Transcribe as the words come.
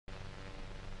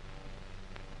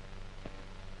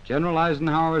General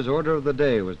Eisenhower's order of the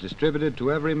day was distributed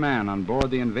to every man on board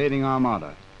the invading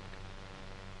armada.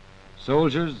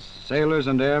 Soldiers, sailors,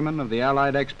 and airmen of the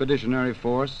Allied Expeditionary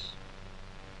Force,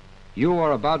 you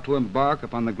are about to embark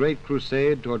upon the great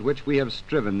crusade toward which we have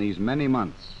striven these many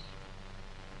months.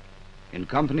 In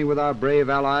company with our brave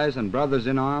allies and brothers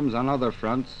in arms on other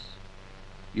fronts,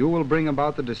 you will bring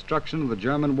about the destruction of the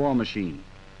German war machine,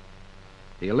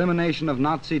 the elimination of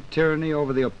Nazi tyranny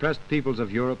over the oppressed peoples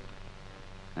of Europe,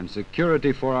 and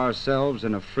security for ourselves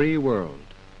in a free world.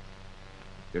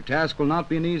 Your task will not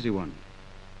be an easy one.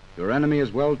 Your enemy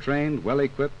is well trained, well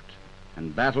equipped,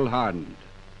 and battle hardened.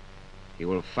 He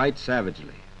will fight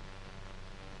savagely.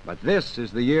 But this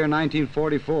is the year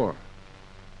 1944.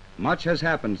 Much has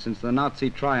happened since the Nazi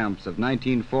triumphs of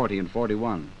 1940 and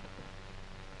 41.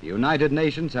 The United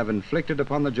Nations have inflicted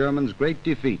upon the Germans great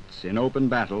defeats in open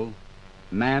battle,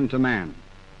 man to man.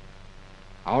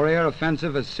 Our air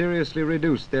offensive has seriously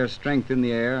reduced their strength in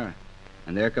the air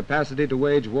and their capacity to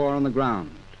wage war on the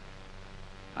ground.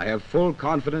 I have full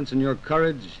confidence in your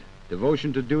courage,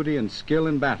 devotion to duty, and skill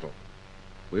in battle.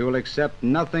 We will accept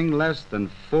nothing less than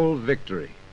full victory.